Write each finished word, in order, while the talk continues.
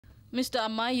Mr.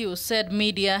 Amayu said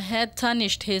media had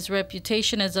tarnished his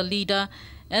reputation as a leader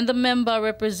and the member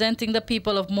representing the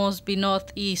people of Mosby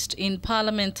North East in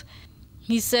Parliament.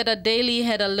 He said a daily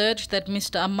had alleged that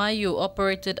Mr. Amayu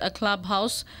operated a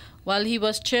clubhouse while he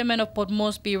was chairman of Port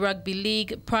Moresby Rugby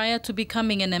League prior to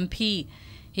becoming an MP.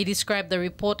 He described the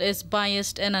report as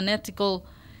biased and unethical.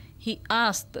 He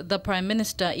asked the Prime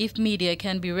Minister if media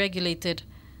can be regulated.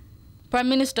 Prime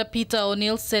Minister Peter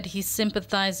O'Neill said he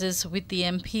sympathizes with the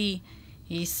MP.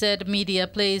 He said media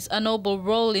plays a noble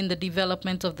role in the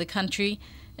development of the country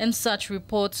and such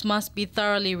reports must be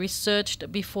thoroughly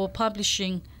researched before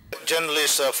publishing.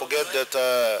 Journalists forget that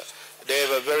they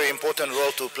have a very important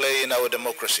role to play in our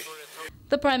democracy.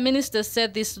 The Prime Minister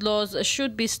said these laws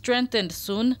should be strengthened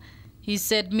soon. He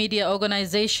said media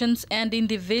organizations and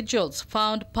individuals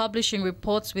found publishing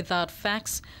reports without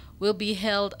facts will be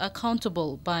held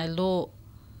accountable by law.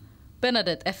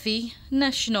 Bernadette Effie,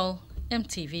 National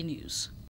EMTV News.